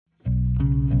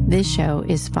This show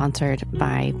is sponsored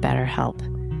by BetterHelp.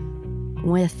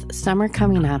 With summer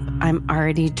coming up, I'm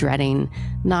already dreading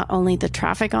not only the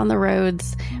traffic on the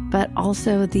roads, but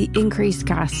also the increased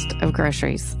cost of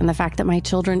groceries and the fact that my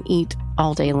children eat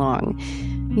all day long.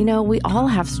 You know, we all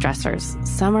have stressors.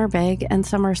 Some are big and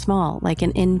some are small, like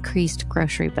an increased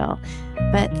grocery bill.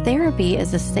 But therapy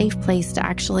is a safe place to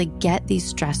actually get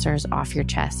these stressors off your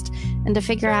chest and to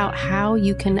figure out how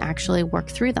you can actually work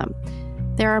through them.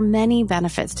 There are many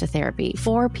benefits to therapy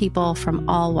for people from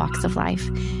all walks of life.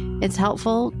 It's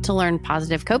helpful to learn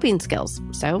positive coping skills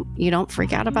so you don't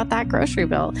freak out about that grocery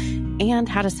bill, and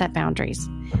how to set boundaries.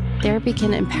 Therapy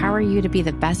can empower you to be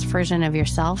the best version of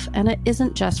yourself, and it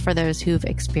isn't just for those who've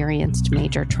experienced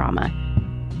major trauma.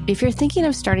 If you're thinking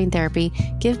of starting therapy,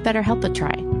 give BetterHelp a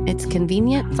try. It's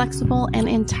convenient, flexible, and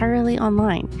entirely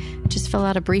online. Just fill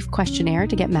out a brief questionnaire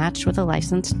to get matched with a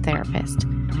licensed therapist.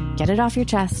 Get it off your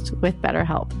chest with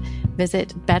BetterHelp.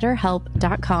 Visit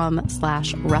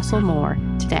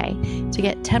betterhelp.com/RussellMoore today to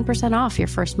get 10% off your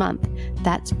first month.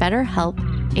 That's BetterHelp,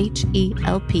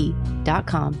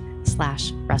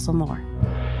 HELP.com/RussellMoore.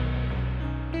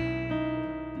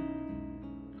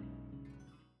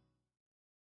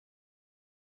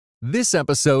 This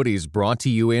episode is brought to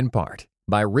you in part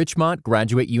by Richmont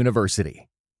Graduate University.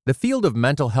 The field of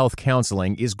mental health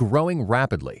counseling is growing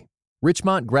rapidly.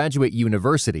 Richmont Graduate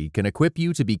University can equip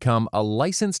you to become a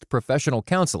licensed professional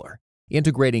counselor,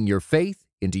 integrating your faith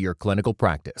into your clinical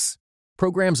practice.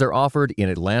 Programs are offered in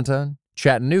Atlanta,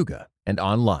 Chattanooga, and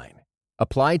online.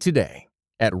 Apply today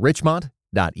at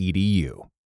richmont.edu.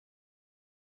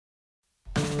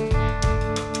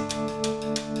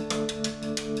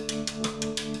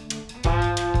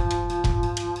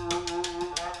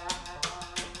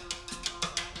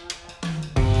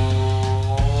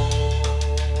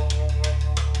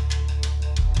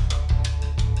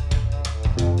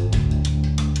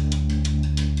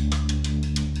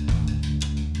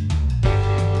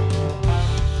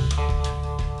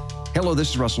 Hello, this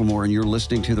is Russell Moore, and you're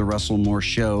listening to The Russell Moore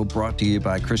Show, brought to you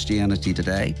by Christianity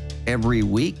Today. Every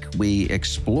week, we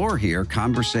explore here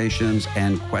conversations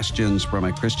and questions from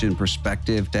a Christian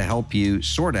perspective to help you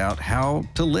sort out how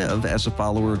to live as a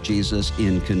follower of Jesus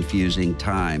in confusing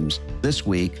times. This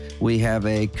week, we have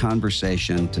a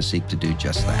conversation to seek to do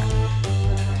just that.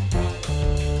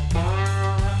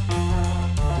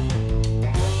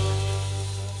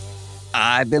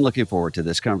 I've been looking forward to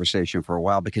this conversation for a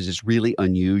while because it's really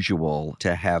unusual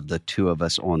to have the two of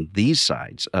us on these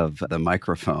sides of the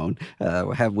microphone.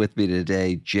 I have with me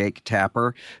today Jake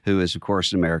Tapper, who is, of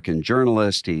course, an American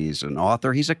journalist. He's an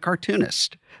author. He's a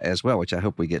cartoonist as well, which I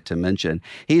hope we get to mention.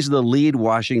 He's the lead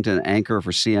Washington anchor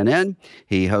for CNN.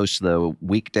 He hosts the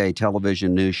weekday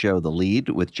television news show, The Lead,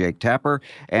 with Jake Tapper,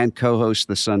 and co-hosts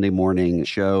the Sunday morning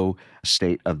show,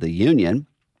 State of the Union.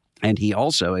 And he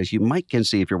also, as you can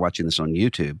see if you're watching this on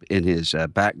YouTube, in his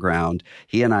background,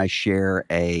 he and I share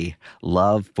a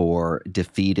love for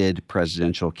defeated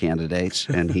presidential candidates.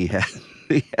 And he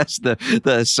has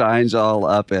the signs all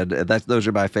up, and those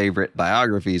are my favorite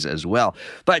biographies as well.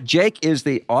 But Jake is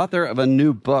the author of a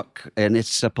new book, and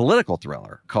it's a political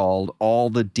thriller called All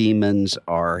the Demons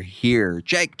Are Here.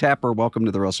 Jake Tapper, welcome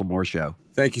to The Russell Moore Show.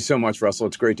 Thank you so much, Russell.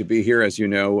 It's great to be here. As you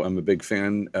know, I'm a big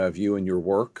fan of you and your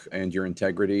work and your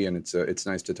integrity, and it's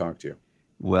nice to talk to you.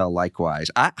 Well,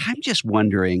 likewise. I'm just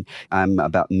wondering, I'm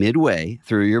about midway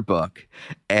through your book,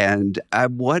 and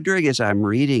I'm wondering as I'm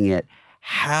reading it,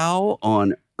 how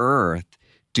on earth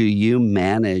do you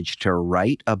manage to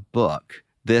write a book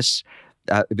this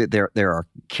there are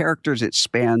characters, it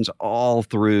spans all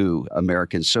through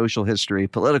American social history,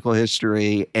 political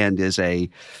history, and is a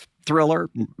thriller,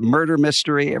 murder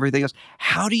mystery, everything else.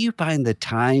 How do you find the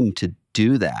time to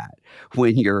do that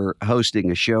when you're hosting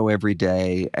a show every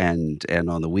day and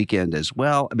on the weekend as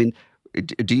well? I mean,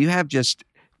 do you have just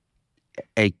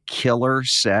a killer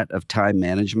set of time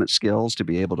management skills to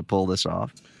be able to pull this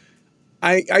off?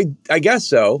 I guess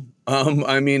so.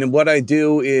 I mean, what I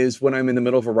do is when I'm in the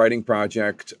middle of a writing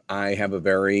project, I have a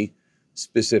very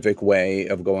specific way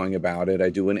of going about it. I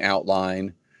do an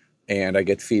outline, and I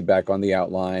get feedback on the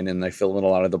outline, and I fill in a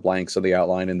lot of the blanks of the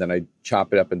outline, and then I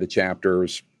chop it up into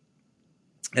chapters.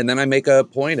 And then I make a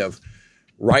point of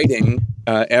writing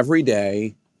every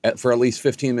day for at least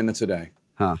 15 minutes a day.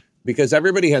 Huh. Because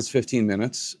everybody has 15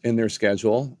 minutes in their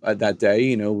schedule that day.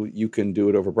 You know, you can do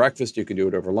it over breakfast, you can do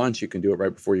it over lunch, you can do it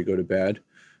right before you go to bed,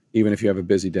 even if you have a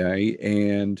busy day.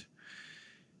 And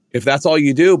if that's all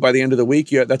you do, by the end of the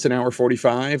week, that's an hour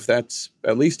 45. That's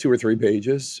at least 2 or 3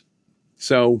 pages.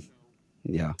 So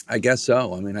yeah, I guess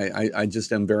so. I mean, I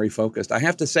just am very focused. I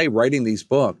have to say, writing these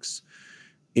books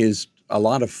is a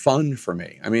lot of fun for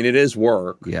me. I mean, it is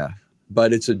work, Yeah.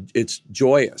 but it's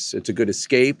joyous. It's a good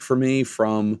escape for me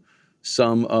from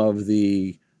some of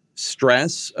the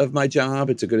stress of my job.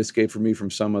 It's a good escape for me from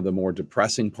some of the more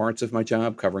depressing parts of my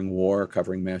job, covering war,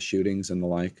 covering mass shootings and the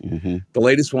like. Mm-hmm. The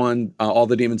latest one, All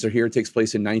the Demons Are Here, takes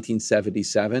place in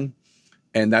 1977.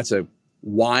 And that's a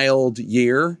wild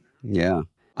year. Yeah.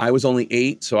 I was only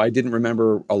 8, so I didn't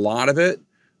remember a lot of it.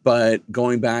 But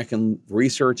going back and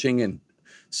researching and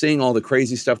seeing all the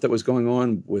crazy stuff that was going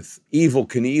on with Evel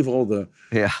Knievel, the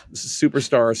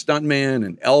superstar stuntman,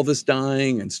 and Elvis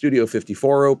dying, and Studio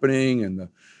 54 opening, and the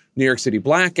New York City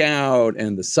blackout,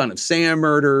 and the Son of Sam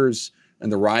murders,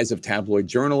 and the rise of tabloid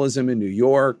journalism in New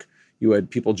York. You had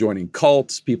people joining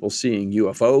cults, people seeing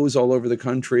UFOs all over the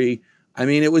country. I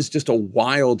mean, it was just a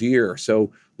wild year.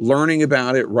 So learning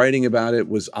about it, writing about it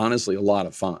was honestly a lot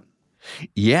of fun.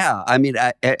 Yeah, I mean,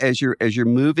 as you're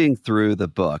moving through the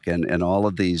book and all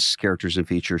of these characters and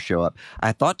features show up,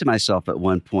 I thought to myself at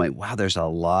one point, wow, there's a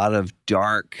lot of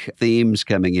dark themes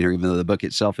coming in here, even though the book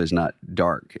itself is not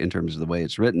dark in terms of the way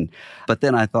it's written. But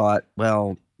then I thought,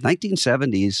 well,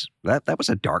 1970s, that was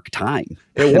a dark time.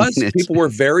 It was. People were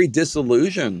very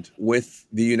disillusioned with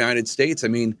the United States. I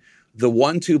mean, the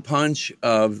 1-2 punch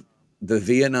of the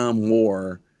Vietnam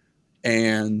War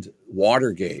and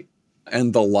Watergate,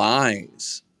 and the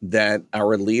lies that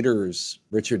our leaders,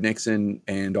 Richard Nixon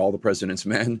and all the president's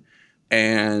men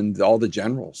and all the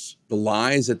generals, the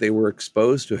lies that they were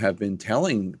exposed to have been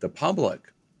telling the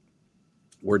public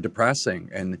were depressing,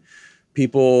 and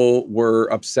people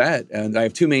were upset. And I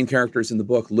have 2 main characters in the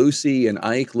book, Lucy and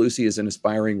Ike. Lucy is an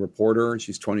aspiring reporter.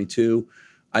 She's 22.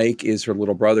 Ike is her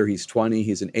little brother. He's 20.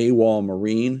 He's an AWOL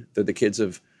Marine. They're the kids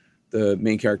of the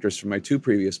main characters from my 2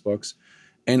 previous books.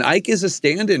 And Ike is a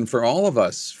stand-in for all of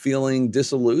us, feeling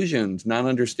disillusioned, not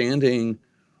understanding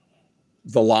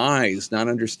the lies, not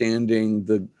understanding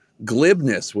the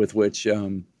glibness with which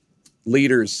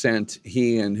leaders sent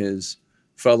he and his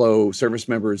fellow service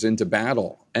members into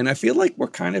battle. And I feel like we're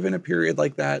kind of in a period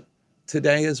like that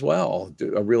today as well,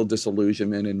 a real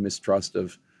disillusionment and mistrust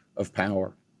of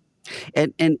power.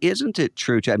 And isn't it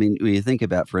true, I mean, when you think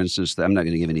about, for instance, I'm not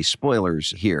going to give any spoilers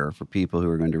here for people who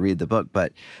are going to read the book,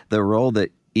 but the role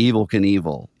that Evel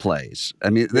Knievel plays.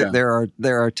 I mean, there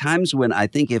are times when I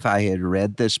think if I had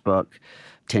read this book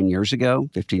 10 years ago,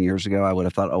 15 years ago, I would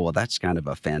have thought, oh, well, that's kind of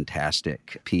a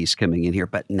fantastic piece coming in here.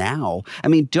 But now, I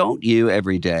mean, don't you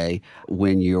every day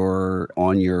when you're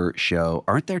on your show,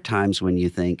 aren't there times when you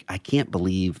think, I can't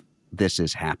believe this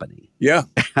is happening? Yeah.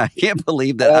 I can't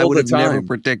believe that. I would have never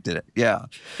predicted it. Yeah.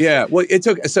 Yeah. Well, it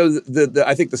took, so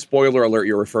I think the spoiler alert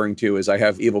you're referring to is I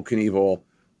have Evel Knievel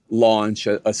launch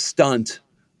a stunt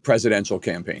presidential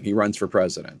campaign. He runs for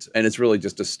president, and it's really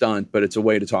just a stunt, but it's a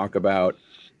way to talk about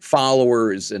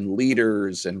followers and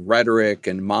leaders and rhetoric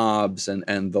and mobs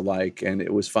and the like. And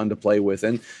it was fun to play with.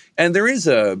 And there is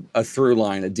a through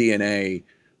line, a DNA,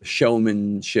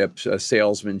 showmanship, a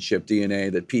salesmanship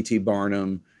DNA that P.T.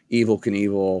 Barnum, Evel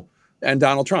Knievel, and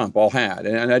Donald Trump all had.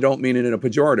 And I don't mean it in a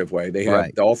pejorative way. They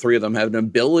had, all 3 of them have an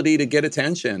ability to get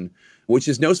attention, which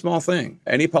is no small thing.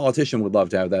 Any politician would love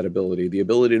to have that ability, the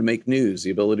ability to make news,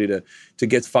 the ability to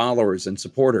get followers and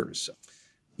supporters.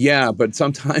 Yeah, but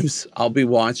sometimes I'll be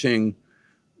watching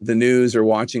the news or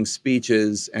watching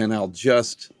speeches, and I'll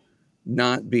just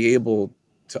not be able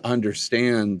to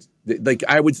understand. Like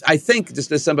I think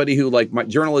just as somebody who, like, my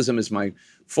journalism is my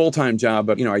full-time job,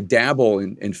 but I dabble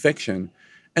in fiction.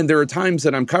 And there are times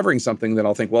that I'm covering something that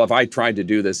I'll think, well, if I tried to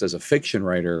do this as a fiction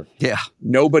writer,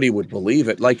 nobody would believe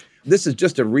it. Like, this is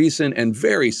just a recent and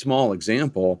very small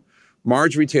example.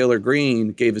 Marjorie Taylor Greene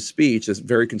gave a speech, a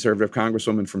very conservative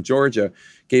congresswoman from Georgia,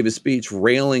 gave a speech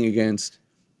railing against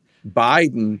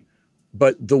Biden.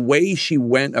 But the way she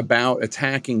went about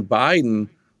attacking Biden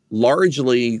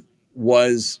largely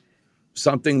was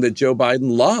something that Joe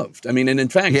Biden loved. I mean, and in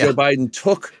fact, Joe Biden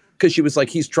took, because she was like,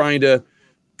 he's trying to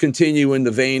continue in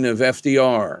the vein of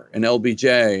FDR and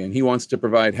LBJ, and he wants to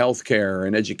provide health care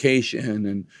and education.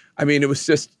 And I mean, it was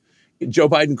just, Joe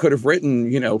Biden could have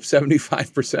written,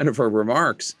 75% of her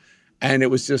remarks. And it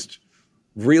was just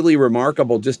really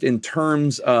remarkable just in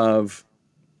terms of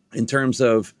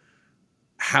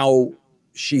how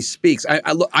she speaks.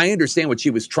 I understand what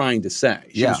she was trying to say.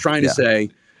 She was trying to say,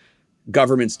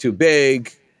 government's too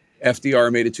big,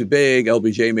 FDR made it too big,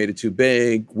 LBJ made it too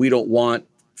big. We don't want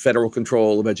federal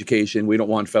control of education. We don't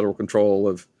want federal control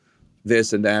of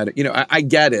this and that. I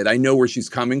get it. I know where she's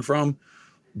coming from,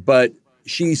 but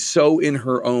she's so in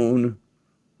her own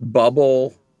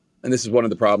bubble. And this is one of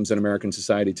the problems in American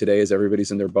society today is everybody's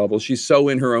in their bubble. She's so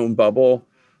in her own bubble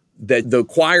that the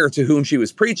choir to whom she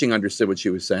was preaching understood what she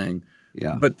was saying,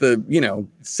 Yeah. But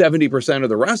 70% of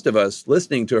the rest of us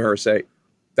listening to her say,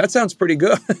 that sounds pretty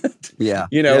good. Yeah.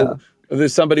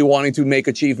 There's somebody wanting to make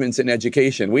achievements in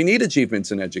education. We need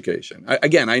achievements in education.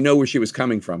 I know where she was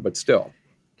coming from, but still.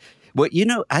 Well,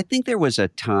 I think there was a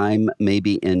time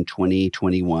maybe in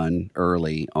 2021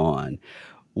 early on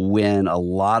when a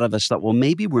lot of us thought, well,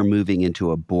 maybe we're moving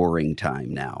into a boring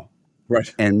time now.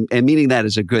 Right. And meaning that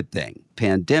is a good thing.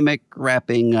 Pandemic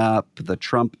wrapping up, the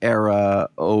Trump era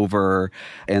over,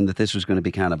 and that this was going to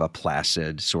be kind of a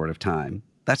placid sort of time.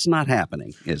 That's not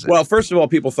happening, is it? Well, first of all,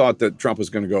 people thought that Trump was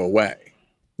going to go away.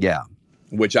 Yeah.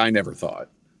 Which I never thought.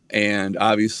 And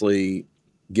obviously,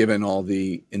 given all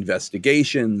the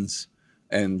investigations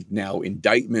and now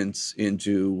indictments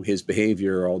into his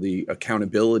behavior, all the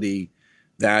accountability,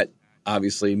 that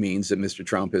obviously means that Mr.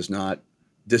 Trump has not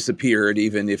disappeared,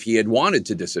 even if he had wanted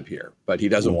to disappear. But he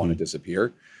doesn't want to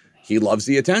disappear. He loves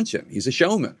the attention. He's a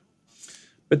showman.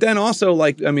 But then also,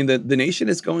 the nation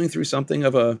is going through something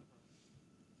of a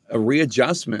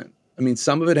readjustment. I mean,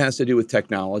 some of it has to do with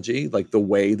technology, like the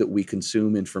way that we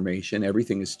consume information.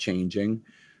 Everything is changing.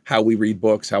 How we read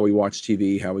books, how we watch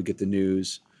TV, how we get the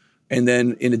news. And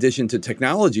then in addition to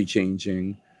technology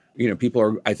changing, people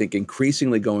are, I think,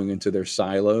 increasingly going into their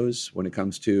silos when it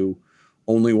comes to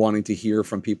only wanting to hear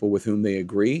from people with whom they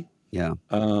agree. Yeah.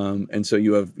 And so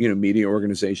you have, media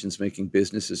organizations making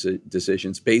business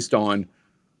decisions based on,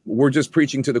 we're just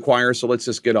preaching to the choir, so let's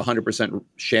just get 100%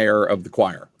 share of the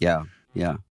choir. Yeah,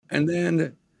 yeah. And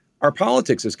then our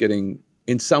politics is getting,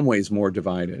 in some ways, more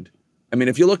divided. I mean,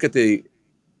 if you look at the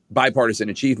bipartisan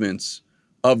achievements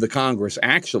of the Congress,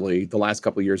 actually, the last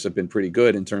couple of years have been pretty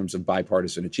good in terms of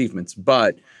bipartisan achievements.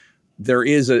 But there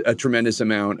is a tremendous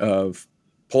amount of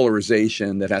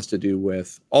polarization that has to do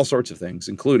with all sorts of things,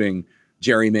 including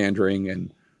gerrymandering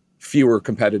and fewer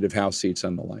competitive House seats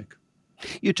and the like.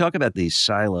 You talk about these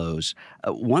silos.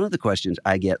 One of the questions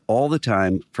I get all the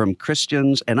time from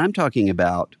Christians, and I'm talking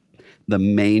about the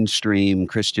mainstream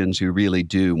Christians who really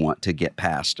do want to get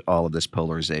past all of this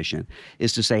polarization,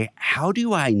 is to say, how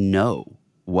do I know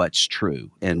what's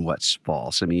true and what's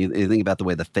false? I mean, you think about the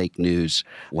way the fake news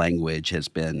language has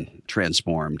been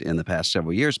transformed in the past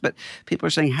several years, but people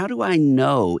are saying, how do I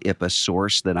know if a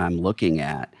source that I'm looking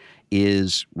at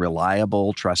is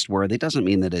reliable, trustworthy? It doesn't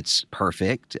mean that it's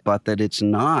perfect, but that it's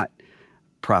not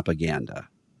propaganda.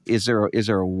 Is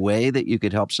there a way that you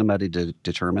could help somebody to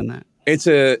determine that? It's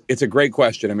a great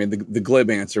question. I mean, the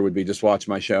glib answer would be just watch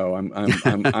my show.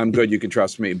 I'm good. You can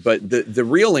trust me. But the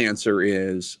real answer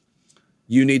is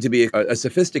you need to be a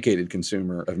sophisticated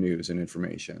consumer of news and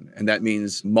information, and that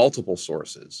means multiple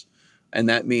sources. And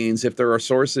that means if there are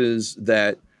sources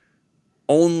that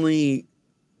only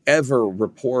ever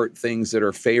report things that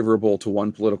are favorable to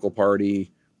one political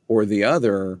party or the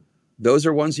other, those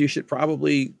are ones you should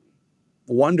probably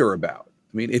wonder about.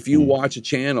 I mean, if you watch a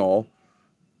channel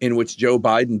in which Joe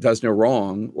Biden does no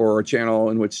wrong or a channel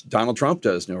in which Donald Trump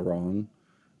does no wrong,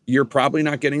 you're probably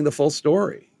not getting the full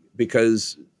story,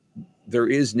 because there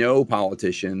is no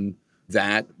politician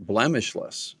that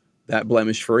blemishless, that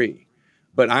blemish-free.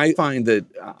 But I find that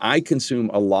I consume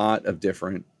a lot of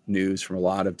different news from a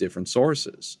lot of different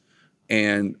sources,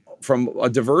 and from a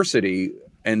diversity.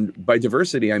 And by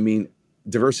diversity, I mean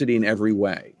diversity in every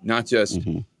way, not just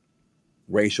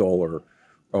racial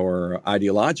or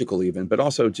ideological even, but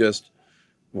also just,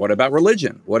 what about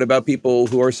religion? What about people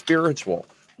who are spiritual?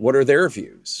 What are their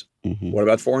views? What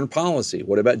about foreign policy?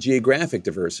 What about geographic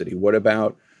diversity? What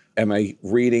about, am I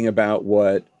reading about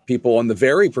what people on the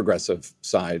very progressive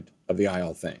side of the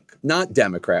aisle think? Not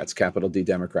Democrats, capital D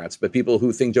Democrats, but people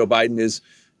who think Joe Biden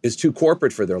is too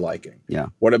corporate for their liking. Yeah.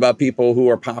 What about people who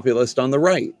are populist on the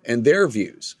right and their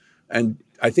views? And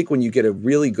I think when you get a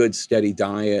really good, steady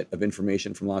diet of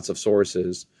information from lots of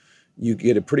sources, you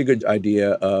get a pretty good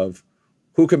idea of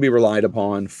who can be relied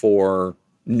upon for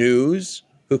news,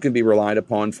 who can be relied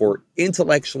upon for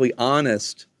intellectually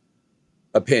honest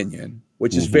opinion,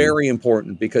 which is very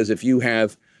important, because if you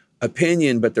have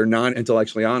opinion but they're not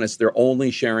intellectually honest, they're only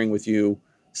sharing with you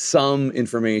some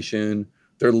information,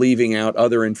 they're leaving out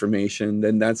other information,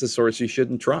 then that's a source you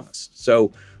shouldn't trust.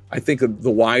 So I think the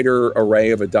wider array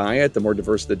of a diet, the more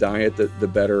diverse the diet, the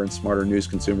better and smarter news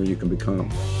consumer you can become.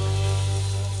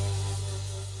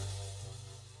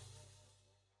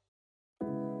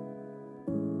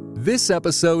 This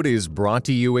episode is brought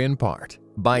to you in part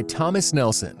by Thomas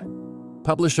Nelson,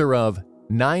 publisher of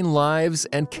 9 Lives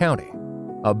and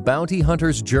Counting, A Bounty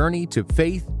Hunter's Journey to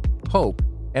Faith, Hope,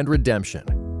 and Redemption,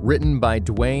 written by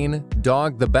Dwayne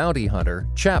Dog the Bounty Hunter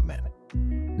Chapman.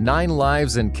 9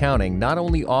 Lives and Counting not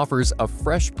only offers a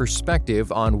fresh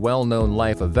perspective on well-known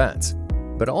life events,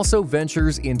 but also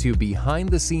ventures into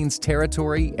behind-the-scenes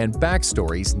territory and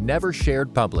backstories never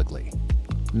shared publicly.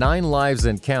 9 Lives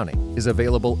and Counting is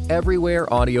available everywhere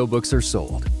audiobooks are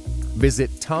sold. Visit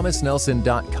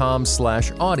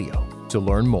thomasnelson.com/audio to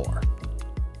learn more.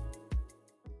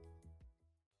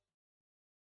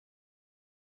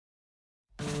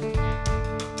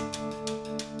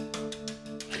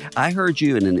 I heard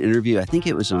you in an interview, I think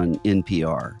it was on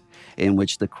NPR, in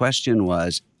which the question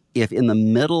was, if in the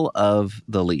middle of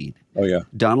the lead,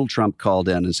 Donald Trump called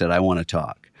in and said, I want to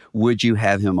talk, would you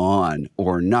have him on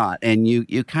or not? And you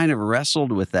kind of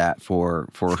wrestled with that for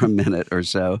a minute or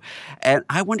so. And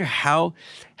I wonder how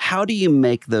do you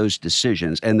make those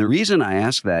decisions? And the reason I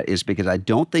ask that is because I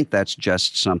don't think that's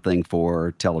just something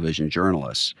for television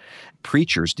journalists.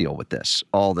 Preachers deal with this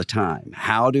all the time.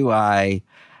 How do I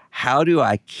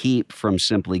keep from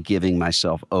simply giving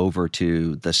myself over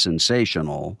to the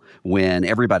sensational when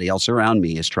everybody else around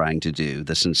me is trying to do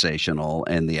the sensational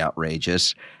and the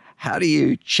outrageous? How do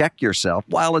you check yourself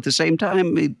while at the same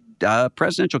time,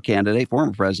 presidential candidate,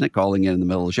 former president, calling in the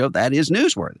middle of the show, that is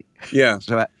newsworthy. Yeah.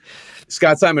 So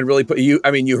Scott Simon really put you,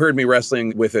 you heard me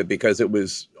wrestling with it because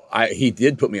he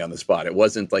did put me on the spot. It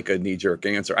wasn't like a knee-jerk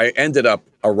answer. I ended up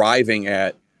arriving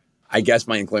at, I guess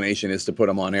my inclination is to put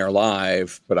him on air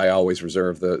live, but I always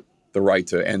reserve the right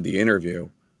to end the interview.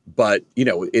 But,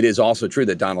 it is also true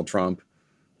that Donald Trump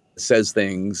says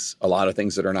things, a lot of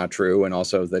things that are not true, and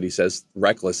also that he says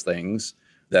reckless things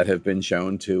that have been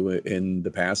shown to, in the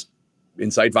past,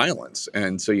 incite violence.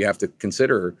 And so you have to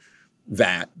consider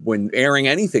that when airing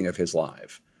anything of his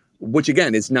live, which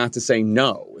again is not to say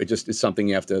no. It just is something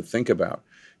you have to think about.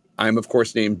 I'm, of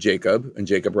course, named Jacob, and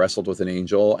Jacob wrestled with an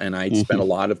angel, and I spent a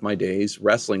lot of my days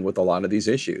wrestling with a lot of these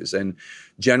issues. And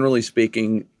generally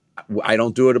speaking, I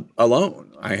don't do it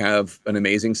alone. I have an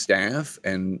amazing staff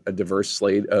and a diverse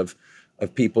slate of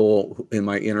people in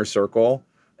my inner circle.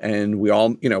 And we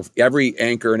all, every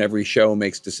anchor and every show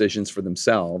makes decisions for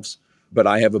themselves. But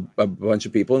I have a bunch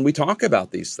of people, and we talk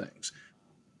about these things.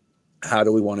 How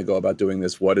do we want to go about doing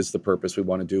this? What is the purpose we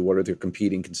want to do? What are the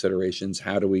competing considerations?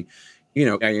 How do we,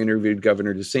 I interviewed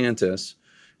Governor DeSantis,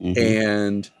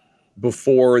 and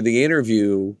before the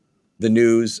interview, the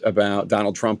news about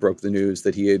Donald Trump broke the news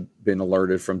that he had been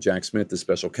alerted from Jack Smith, the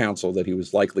special counsel, that he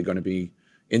was likely going to be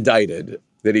indicted,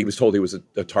 that he was told he was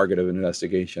a target of an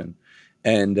investigation,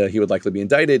 and he would likely be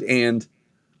indicted. And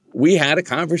we had a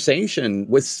conversation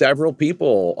with several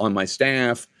people on my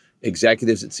staff,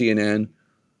 executives at CNN.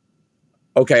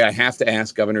 Okay, I have to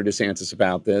ask Governor DeSantis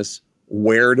about this.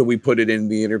 Where do we put it in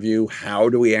the interview? How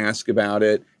do we ask about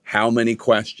it? How many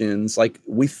questions?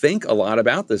 We think a lot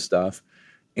about this stuff.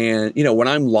 And, when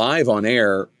I'm live on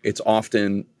air, it's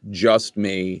often just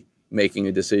me making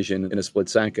a decision in a split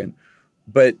second.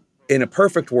 But in a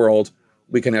perfect world,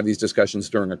 we can have these discussions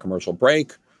during a commercial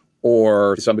break,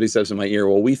 or somebody says in my ear,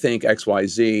 well, we think X, Y,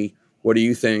 Z. What do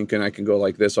you think? And I can go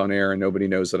like this on air and nobody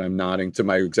knows that I'm nodding to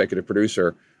my executive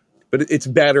producer. But it's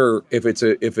better if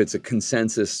it's a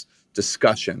consensus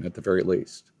discussion at the very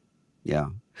least. Yeah.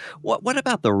 What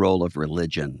about the role of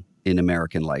religion in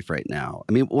American life right now?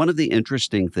 I mean, one of the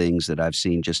interesting things that I've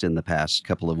seen just in the past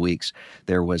couple of weeks,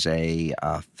 there was a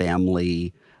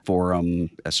family forum,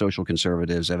 social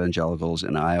conservatives, evangelicals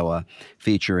in Iowa,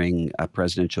 featuring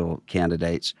presidential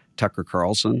candidates. Tucker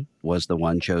Carlson was the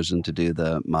one chosen to do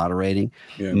the moderating.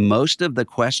 Yeah. Most of the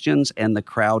questions and the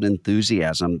crowd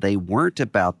enthusiasm, they weren't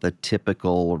about the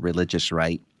typical religious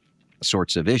right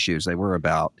sorts of issues. They were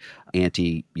about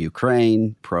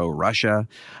anti-Ukraine, pro-Russia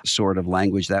sort of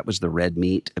language. That was the red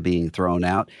meat being thrown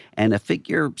out. And a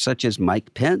figure such as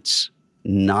Mike Pence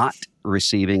not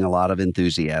receiving a lot of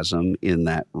enthusiasm in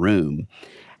that room.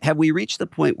 Have we reached the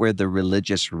point where the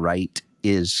religious right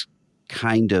is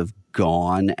kind of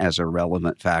gone as a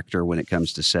relevant factor when it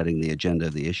comes to setting the agenda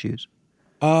of the issues?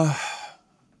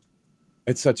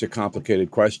 It's such a complicated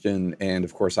question. And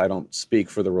of course, I don't speak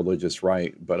for the religious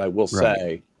right, but I will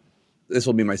say this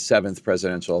will be my 7th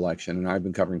presidential election. And I've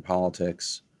been covering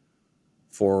politics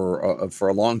for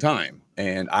a long time.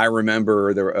 And I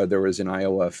remember there was in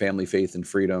Iowa a Family, Faith, and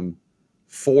Freedom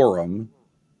Forum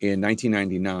in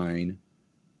 1999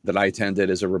 that I attended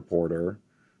as a reporter.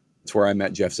 It's where I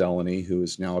met Jeff Zeleny, who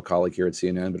is now a colleague here at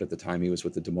CNN, but at the time he was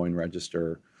with the Des Moines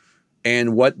Register.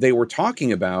 And what they were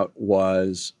talking about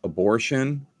was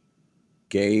abortion,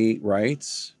 gay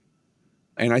rights,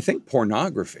 and I think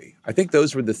pornography. I think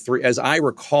those were the 3, as I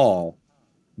recall,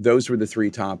 those were the 3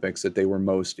 topics that they were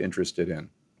most interested in.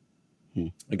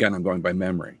 Again, I'm going by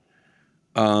memory.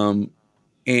 And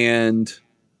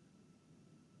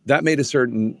that made a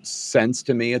certain sense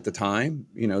to me at the time,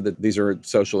 that these are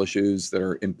social issues that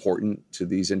are important to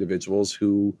these individuals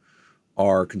who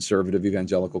are conservative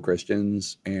evangelical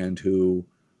Christians and who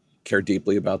care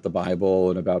deeply about the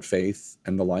Bible and about faith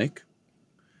and the like.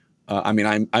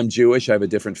 I'm Jewish. I have a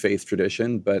different faith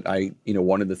tradition, but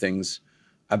one of the things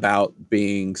about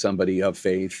being somebody of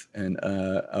faith and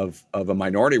of a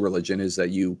minority religion is that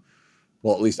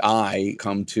at least I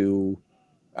come to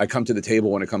the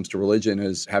table when it comes to religion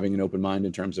as having an open mind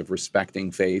in terms of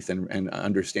respecting faith and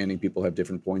understanding people have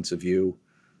different points of view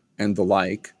and the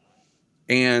like.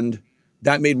 And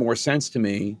that made more sense to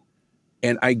me.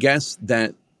 And I guess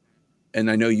that, and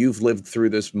I know you've lived through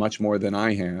this much more than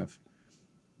I have,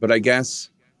 but I guess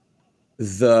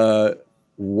the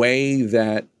way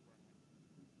that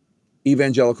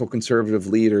evangelical conservative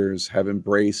leaders have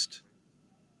embraced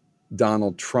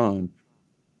Donald Trump,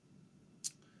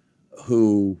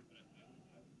 who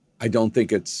I don't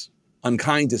think it's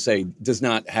unkind to say does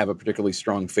not have a particularly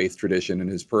strong faith tradition in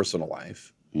his personal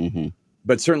life,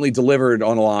 but certainly delivered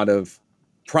on a lot of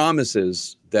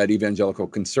promises that evangelical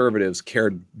conservatives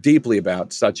cared deeply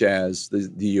about, such as the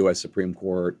U.S. Supreme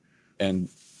Court and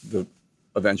the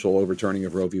eventual overturning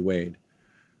of Roe v. Wade.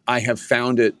 I have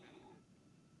found it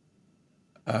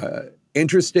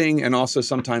interesting and also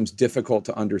sometimes difficult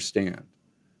to understand.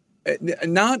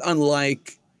 Not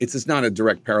unlike, it's not a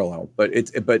direct parallel,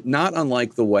 but not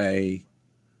unlike the way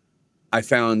I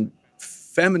found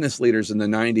feminist leaders in the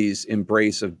 90s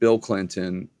embrace of Bill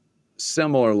Clinton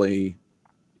similarly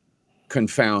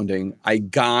confounding. I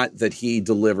got that he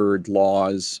delivered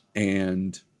laws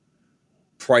and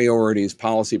priorities,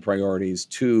 policy priorities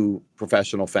to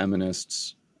professional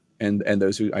feminists and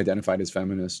those who identified as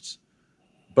feminists,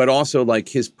 but also like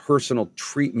his personal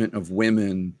treatment of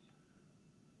women.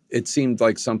 It seemed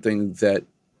like something that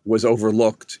was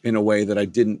overlooked in a way that I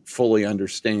didn't fully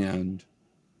understand.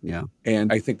 Yeah.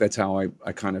 And I think that's how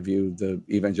I kind of view the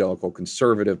evangelical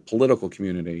conservative political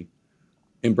community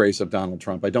embrace of Donald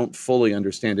Trump. I don't fully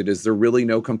understand it. Is there really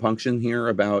no compunction here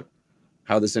about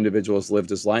how this individual has lived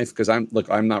his life? Because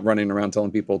I'm not running around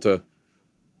telling people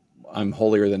I'm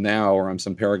holier than thou or I'm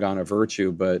some paragon of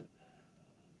virtue, but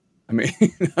I mean,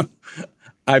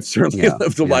 I've certainly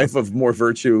lived a life of more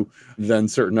virtue than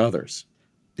certain others.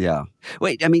 Yeah.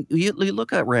 Wait, I mean, you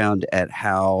look around at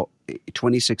how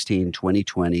 2016,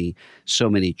 2020, so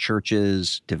many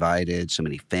churches divided, so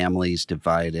many families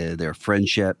divided. There are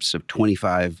friendships of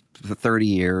 25 to 30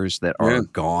 years that are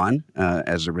gone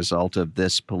as a result of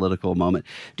this political moment.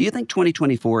 Do you think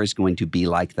 2024 is going to be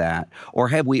like that? Or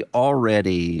have we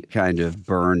already kind of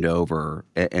burned over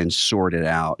and sorted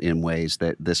out in ways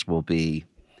that this will be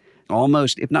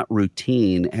almost, if not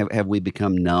routine, have we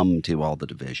become numb to all the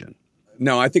division?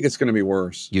 No, I think it's going to be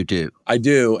worse. You do? I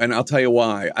do. And I'll tell you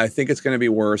why. I think it's going to be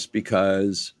worse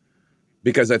because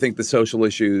I think the social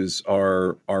issues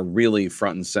are really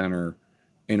front and center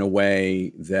in a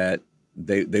way that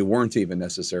they weren't even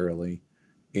necessarily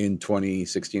in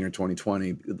 2016 or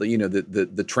 2020.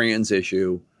 The trans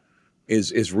issue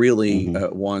is really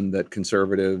one that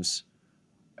conservatives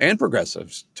and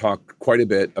progressives talk quite a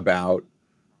bit about,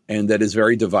 and that is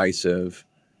very divisive.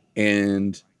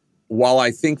 And while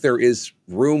I think there is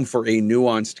room for a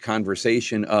nuanced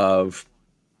conversation on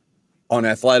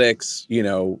athletics,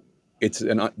 I'm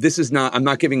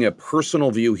not giving a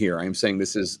personal view here. I'm saying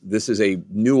this is a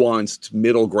nuanced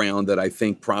middle ground that I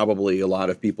think probably a lot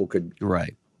of people could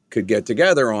get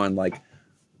together on,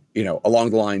 along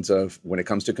the lines of when it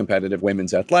comes to competitive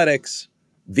women's athletics,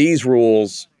 these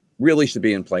rules really should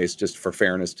be in place just for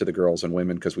fairness to the girls and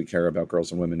women, because we care about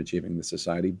girls and women achieving the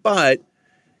society. But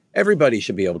everybody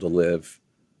should be able to live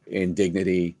in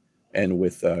dignity and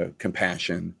with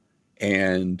compassion,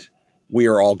 and we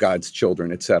are all God's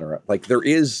children, et cetera. Like there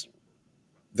is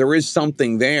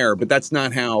something there, but that's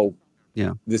not how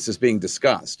this is being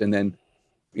discussed. And then,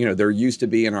 there used to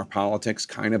be in our politics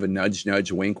kind of a nudge,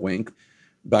 nudge, wink, wink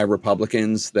by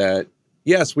Republicans that,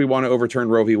 yes, we want to overturn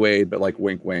Roe v. Wade, but like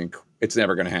wink, wink, it's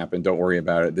never going to happen. Don't worry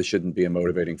about it. This shouldn't be a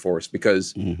motivating force,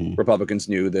 because Republicans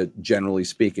knew that generally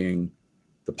speaking,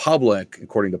 the public,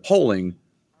 according to polling,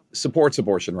 supports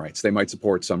abortion rights. They might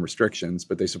support some restrictions,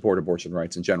 but they support abortion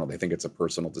rights in general. They think it's a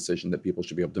personal decision that people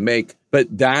should be able to make. But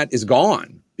that is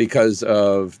gone because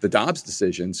of the Dobbs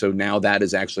decision. So now that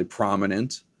is actually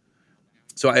prominent.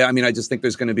 So, I just think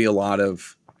there's going to be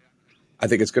I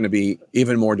think it's going to be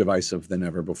even more divisive than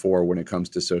ever before when it comes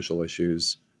to social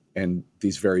issues and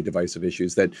these very divisive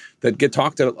issues that get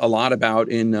talked a lot about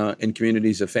in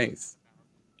communities of faith.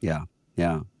 Yeah,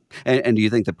 yeah. And do you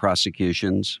think the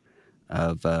prosecutions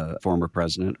of former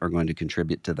president are going to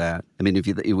contribute to that. I mean, if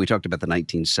we talked about the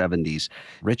 1970s,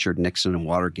 Richard Nixon and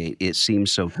Watergate, it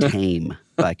seems so tame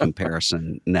by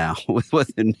comparison now with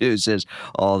what the news is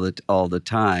all the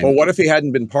time. Well, what if he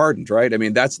hadn't been pardoned, right? I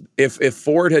mean, that's if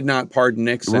Ford had not pardoned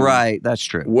Nixon, right? That's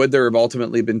true. Would there have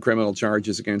ultimately been criminal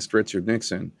charges against Richard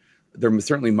Nixon? There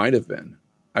certainly might have been.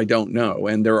 I don't know.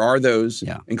 And there are those,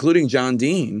 including John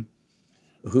Dean,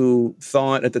 who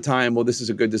thought at the time, well, this is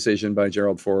a good decision by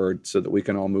Gerald Ford so that we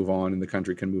can all move on and the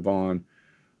country can move on,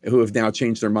 who have now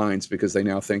changed their minds because they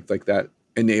now think like that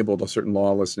enabled a certain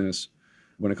lawlessness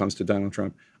when it comes to Donald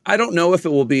Trump. I don't know if it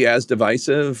will be as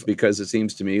divisive because it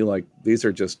seems to me like these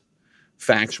are just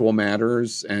factual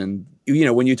matters. And, you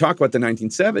know, when you talk about the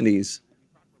 1970s,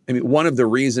 I mean, one of the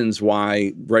reasons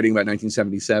why writing about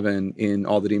 1977 in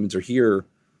All the Demons Are Here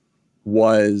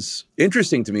was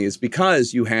interesting to me is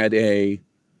because you had a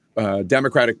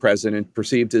Democratic president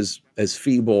perceived as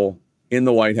feeble in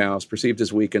the White House, perceived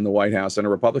as weak in the White House, and a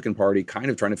Republican Party kind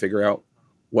of trying to figure out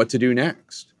what to do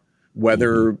next,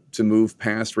 whether to move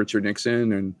past Richard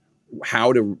Nixon and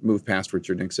how to move past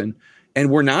Richard Nixon. And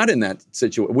we're not in that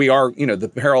situation. We are, you know, the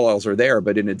parallels are there,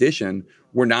 but in addition,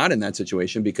 we're not in that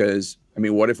situation because, I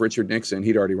mean, what if Richard Nixon,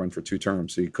 he'd already run for 2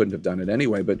 terms, so he couldn't have done it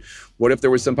anyway, but what if there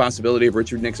was some possibility of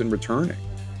Richard Nixon returning?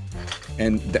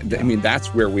 And I mean,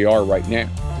 that's where we are right now.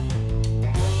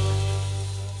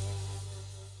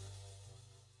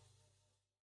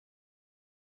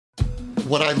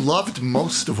 What I loved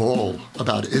most of all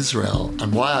about Israel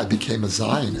and why I became a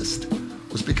Zionist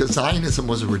was because Zionism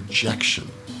was a rejection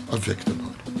of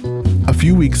victimhood. A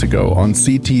few weeks ago on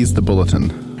CT's The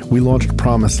Bulletin, we launched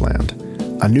Promised Land,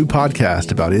 a new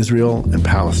podcast about Israel and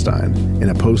Palestine in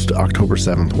a post-October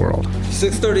 7th world.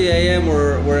 6:30 a.m.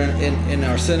 we're in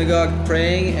our synagogue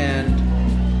praying,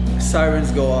 and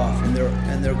sirens go off, and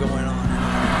they're going on.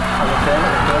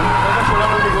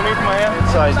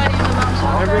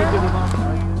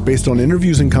 Based on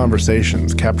interviews and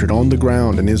conversations captured on the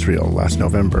ground in Israel last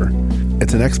November,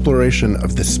 it's an exploration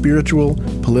of the spiritual,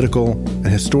 political, and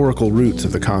historical roots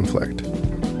of the conflict.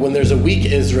 When there's a weak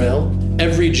Israel,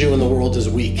 every Jew in the world is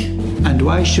weak. And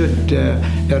why should a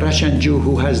Russian Jew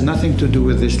who has nothing to do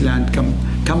with this land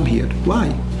come here?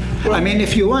 Why? I mean,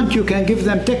 if you want, you can give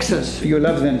them Texas. You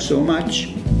love them so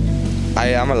much. I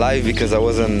am alive because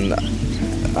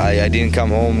I didn't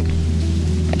come home.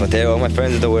 But all my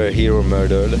friends that were here were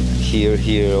murdered.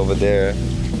 Here, over there.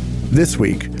 This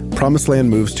week, Promised Land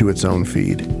moves to its own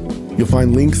feed. You'll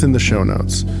find links in the show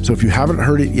notes, so if you haven't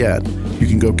heard it yet, you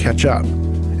can go catch up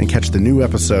and catch the new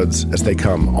episodes as they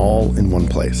come all in one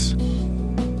place.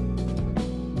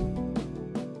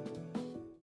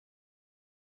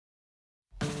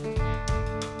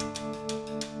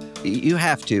 You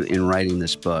have to, in writing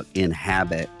this book,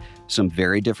 inhabit some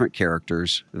very different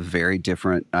characters, very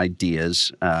different ideas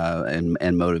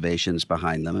and motivations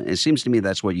behind them. It seems to me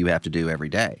that's what you have to do every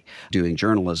day, doing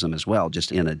journalism as well,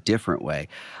 just in a different way.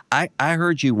 I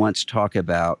heard you once talk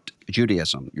about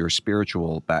Judaism, your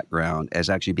spiritual background, as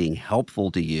actually being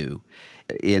helpful to you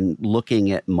in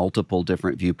looking at multiple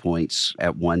different viewpoints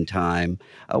at one time.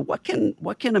 What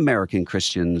can American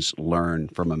Christians learn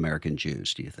from American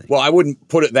Jews, do you think? Well, I wouldn't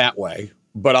put it that way.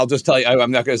 But I'll just tell you, I'm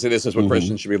not going to say this is what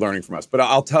Christians should be learning from us. But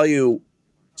I'll tell you,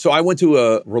 so I went to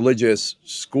a religious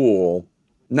school,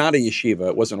 not a yeshiva.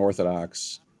 It wasn't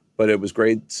Orthodox, but it was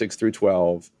grade 6 through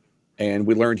 12. And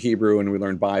we learned Hebrew and we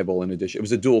learned Bible in addition. It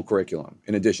was a dual curriculum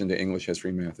in addition to English,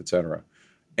 history, math, et cetera.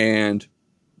 And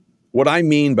what I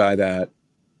mean by that,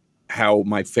 how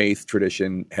my faith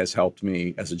tradition has helped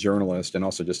me as a journalist and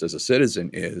also just as a citizen,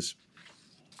 is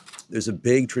there's a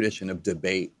big tradition of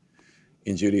debate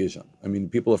in Judaism. I mean,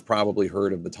 people have probably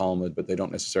heard of the Talmud, but they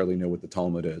don't necessarily know what the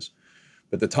Talmud is.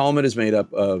 But the Talmud is made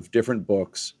up of different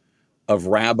books of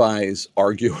rabbis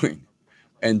arguing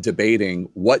and debating,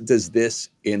 what does this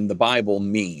in the Bible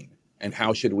mean? And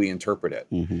how should we interpret it?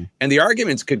 And the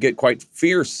arguments could get quite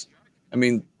fierce. I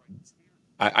mean,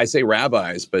 I say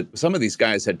rabbis, but some of these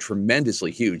guys had tremendously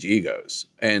huge egos.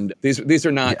 And these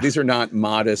are not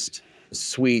modest,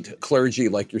 sweet clergy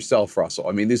like yourself, Russell.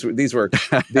 I mean, these were like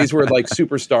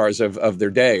superstars of their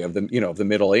day, of the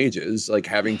Middle Ages, like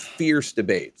having fierce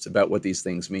debates about what these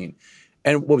things mean.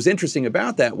 And what was interesting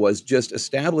about that was just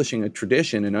establishing a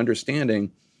tradition and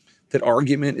understanding that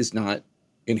argument is not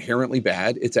inherently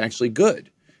bad; it's actually good.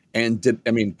 And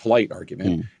polite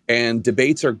argument and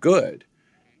debates are good.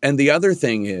 And the other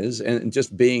thing is, and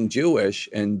just being Jewish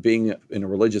and being in a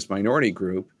religious minority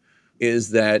group, is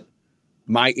that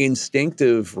my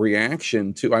instinctive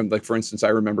reaction to, like, for instance, I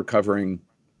remember covering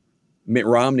Mitt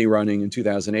Romney running in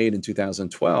 2008 and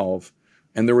 2012,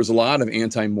 and there was a lot of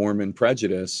anti-Mormon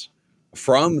prejudice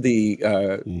from the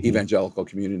evangelical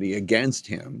community against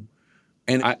him.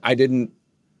 And I didn't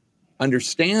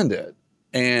understand it.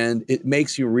 And it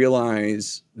makes you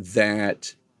realize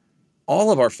that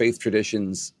all of our faith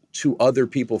traditions to other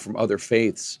people from other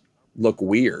faiths look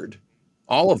weird.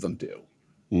 All of them do.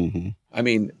 Mm-hmm. I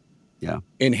mean, yeah.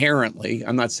 Inherently,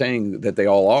 I'm not saying that they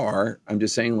all are. I'm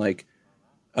just saying, like,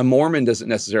 a Mormon doesn't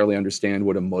necessarily understand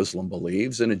what a Muslim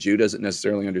believes, and a Jew doesn't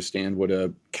necessarily understand what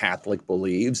a Catholic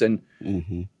believes. And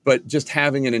but just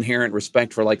having an inherent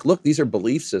respect for, like, look, these are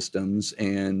belief systems.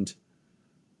 And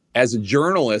as a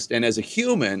journalist and as a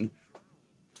human,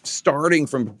 starting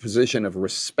from a position of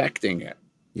respecting it.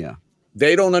 Yeah.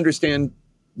 They don't understand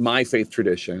my faith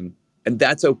tradition, and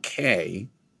that's okay.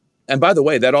 And by the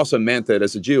way, that also meant that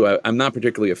as a Jew, I'm not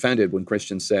particularly offended when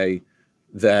Christians say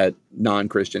that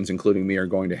non-Christians, including me, are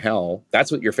going to hell. That's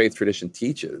what your faith tradition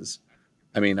teaches.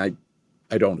 I mean, I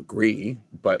don't agree,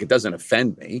 but it doesn't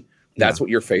offend me. That's what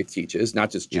your faith teaches,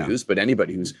 not just Jews, but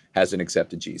anybody who hasn't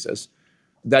accepted Jesus.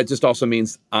 That just also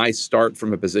means I start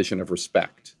from a position of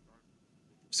respect.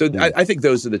 So I think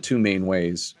those are the two main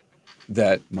ways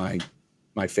that my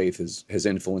faith has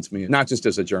influenced me, not just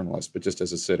as a journalist, but just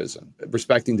as a citizen.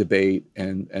 Respecting debate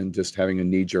and just having a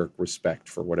knee-jerk respect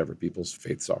for whatever people's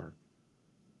faiths are.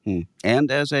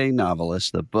 And as a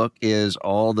novelist, the book is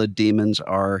All the Demons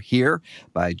Are Here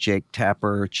by Jake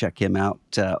Tapper. Check him out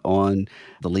on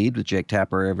The Lead with Jake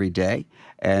Tapper every day.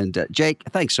 And Jake,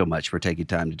 thanks so much for taking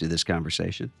time to do this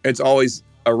conversation. It's always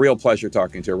a real pleasure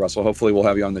talking to you, Russell. Hopefully we'll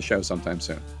have you on the show sometime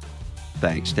soon.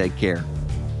 Thanks. Take care.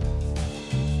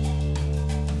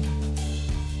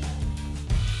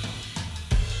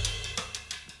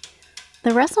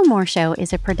 The Russell Moore Show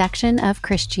is a production of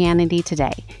Christianity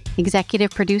Today. Executive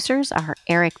producers are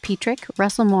Eric Petrick,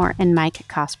 Russell Moore, and Mike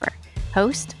Cosper.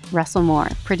 Host, Russell Moore.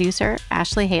 Producer,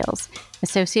 Ashley Hales.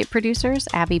 Associate producers,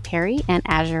 Abby Perry and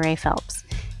Azure Phelps.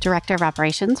 Director of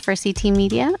Operations for CT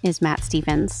Media is Matt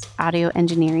Stevens. Audio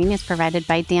engineering is provided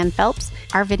by Dan Phelps.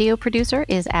 Our video producer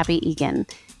is Abby Egan.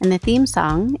 And the theme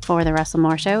song for The Russell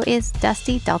Moore Show is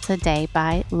Dusty Delta Day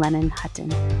by Lennon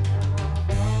Hutton.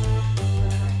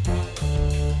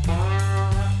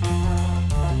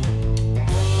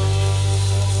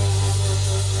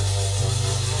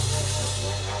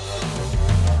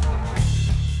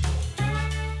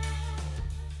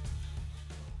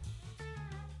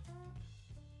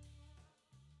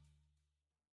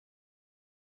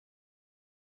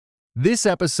 This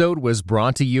episode was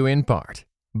brought to you in part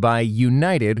by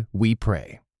United We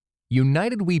Pray.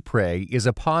 United We Pray is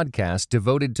a podcast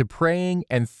devoted to praying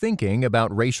and thinking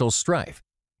about racial strife,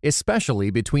 especially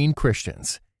between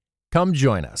Christians. Come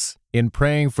join us in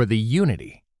praying for the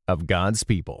unity of God's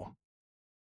people.